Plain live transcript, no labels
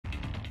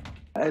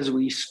As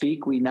we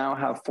speak, we now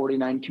have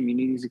 49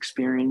 communities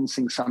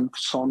experiencing some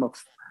sort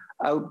of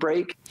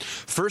outbreak.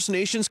 First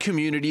Nations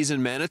communities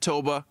in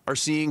Manitoba are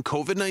seeing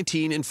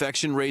COVID-19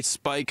 infection rates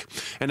spike,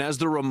 and as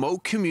the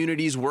remote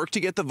communities work to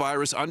get the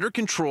virus under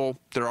control,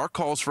 there are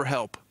calls for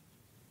help.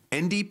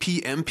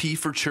 NDP MP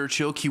for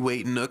Churchill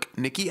Kiiwetinoong,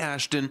 Nikki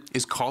Ashton,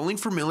 is calling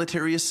for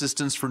military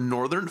assistance for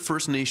Northern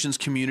First Nations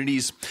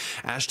communities.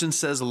 Ashton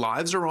says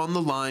lives are on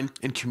the line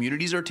and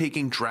communities are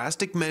taking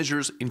drastic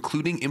measures,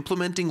 including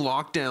implementing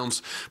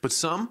lockdowns. But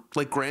some,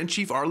 like Grand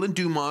Chief Arlen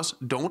Dumas,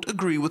 don't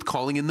agree with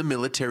calling in the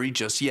military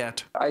just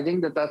yet. I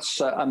think that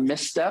that's a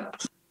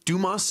misstep.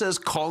 Dumas says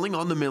calling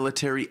on the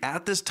military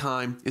at this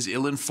time is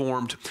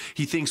ill-informed.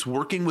 He thinks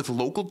working with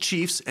local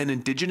chiefs and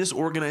Indigenous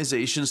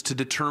organizations to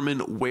determine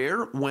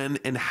where, when,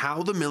 and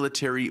how the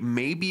military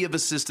may be of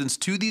assistance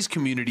to these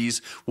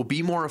communities will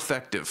be more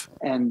effective.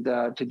 And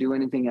to do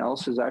anything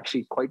else is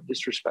actually quite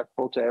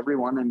disrespectful to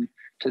everyone and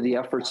to the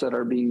efforts that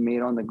are being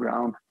made on the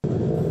ground.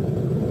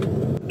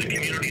 The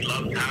community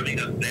loves having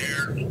us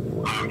there.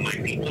 My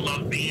people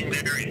love being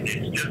there.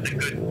 It's just a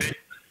good fit,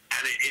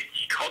 and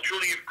it's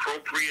culturally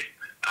appropriate.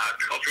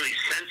 Culturally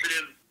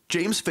sensitive.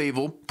 James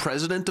Favel,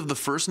 president of the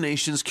First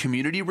Nations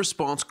Community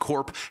Response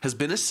Corp, has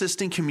been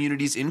assisting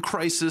communities in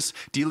crisis,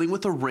 dealing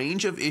with a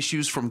range of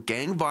issues from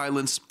gang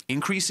violence,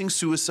 increasing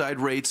suicide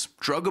rates,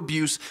 drug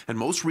abuse, and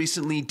most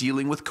recently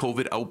dealing with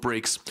COVID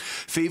outbreaks.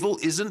 Favel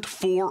isn't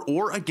for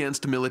or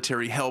against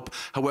military help.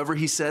 However,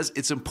 he says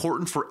it's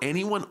important for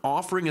anyone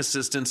offering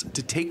assistance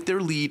to take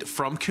their lead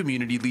from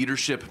community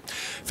leadership.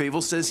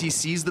 Favel says he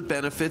sees the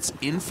benefits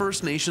in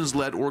First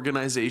Nations-led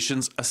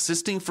organizations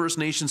assisting First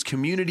Nations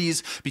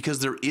communities because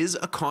there is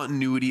a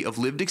continuity of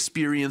lived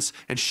experience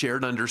and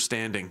shared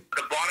understanding.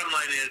 The bottom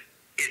line is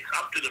it's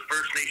up to the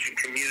First Nation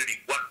community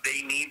what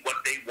they need, what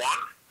they want.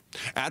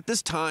 At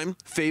this time,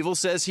 Favel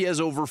says he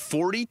has over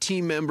 40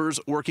 team members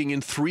working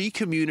in 3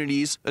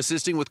 communities,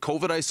 assisting with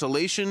COVID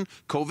isolation,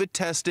 COVID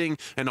testing,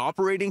 and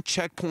operating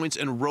checkpoints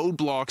and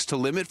roadblocks to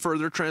limit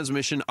further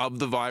transmission of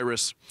the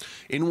virus.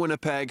 In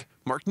Winnipeg,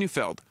 Mark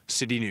Neufeld,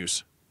 City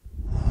News.